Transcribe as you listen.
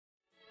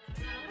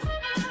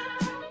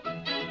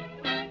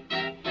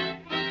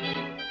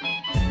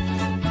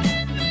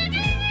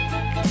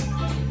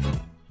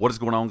What is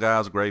going on,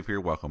 guys? Grave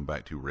here. Welcome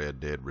back to Red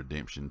Dead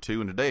Redemption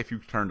 2. And today, if you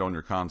turned on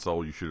your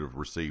console, you should have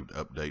received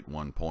update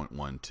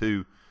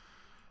 1.12.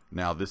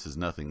 Now, this is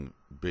nothing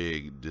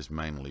big, just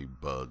mainly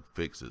bug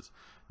fixes.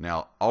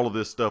 Now, all of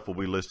this stuff will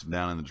be listed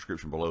down in the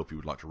description below if you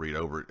would like to read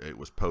over it. It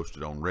was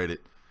posted on Reddit.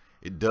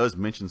 It does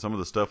mention some of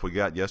the stuff we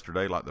got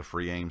yesterday, like the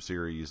free aim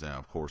series, and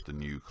of course the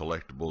new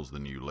collectibles, the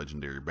new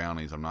legendary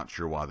bounties. I'm not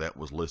sure why that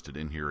was listed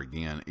in here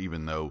again,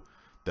 even though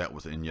that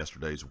was in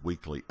yesterday's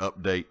weekly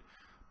update.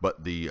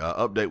 But the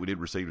update we did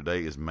receive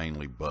today is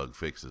mainly bug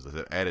fixes.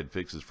 It added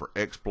fixes for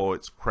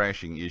exploits,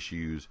 crashing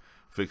issues,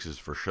 fixes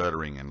for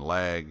shuddering and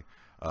lag,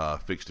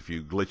 fixed a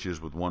few glitches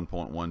with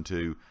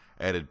 1.12,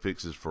 added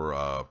fixes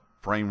for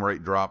frame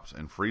rate drops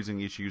and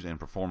freezing issues,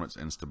 and performance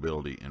and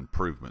stability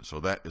improvements.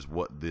 So that is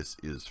what this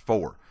is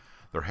for.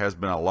 There has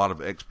been a lot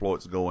of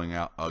exploits going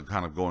out,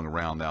 kind of going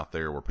around out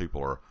there, where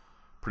people are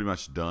pretty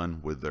much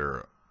done with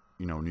their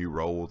new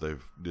role.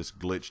 They've just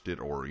glitched it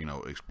or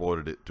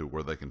exploited it to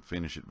where they can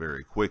finish it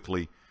very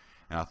quickly,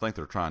 and I think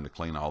they're trying to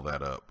clean all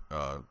that up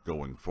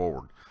going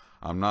forward.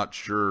 I'm not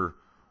sure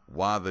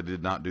why they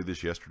did not do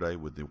this yesterday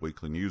with the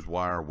weekly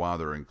newswire, why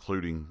they're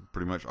including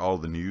pretty much all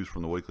the news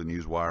from the weekly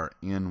newswire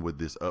in with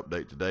this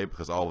update today,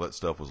 because all that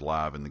stuff was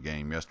live in the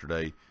game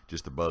yesterday.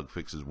 Just the bug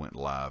fixes went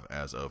live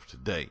as of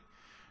today.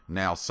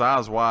 Now,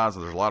 size wise,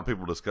 there's a lot of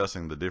people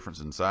discussing the difference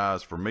in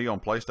size. For me on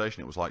PlayStation,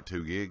 it was like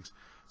 2 gigs.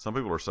 Some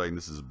people are saying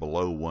this is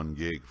below 1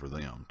 gig for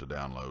them to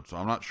download. So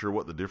I'm not sure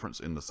what the difference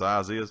in the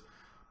size is,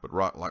 but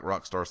like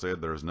Rockstar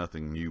said, there is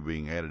nothing new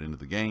being added into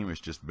the game.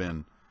 It's just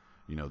been,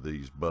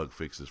 these bug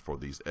fixes for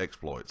these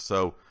exploits.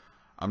 So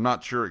I'm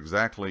not sure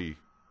exactly,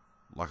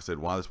 like I said,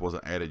 why this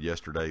wasn't added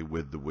yesterday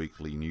with the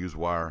weekly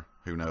newswire.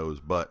 Who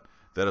knows? But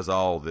that is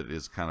all that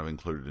is kind of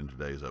included in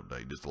today's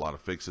update. Just a lot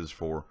of fixes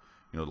for,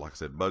 like I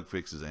said, bug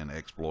fixes and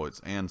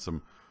exploits, and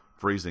some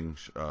freezing,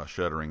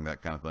 shuddering,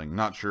 that kind of thing.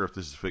 Not sure if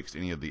this has fixed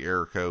any of the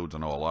error codes. I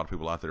know a lot of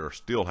people out there are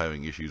still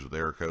having issues with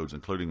error codes,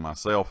 including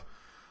myself.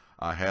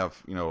 I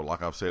have,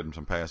 like I've said in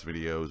some past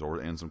videos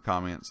or in some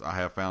comments, I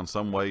have found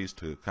some ways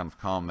to kind of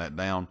calm that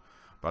down,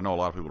 but I know a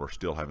lot of people are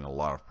still having a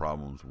lot of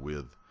problems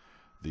with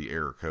the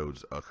error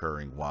codes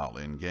occurring while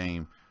in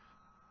game.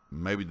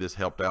 Maybe this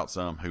helped out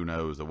some, who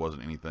knows. There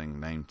wasn't anything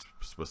named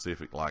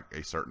specific like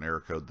a certain error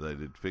code that they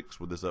did fix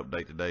with this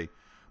update today,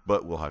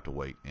 but we'll have to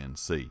wait and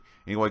see.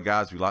 Anyway,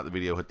 guys, if you like the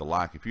video, hit the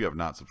like. If you have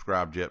not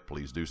subscribed yet,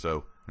 please do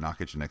so, and I'll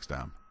catch you next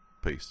time.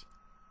 Peace.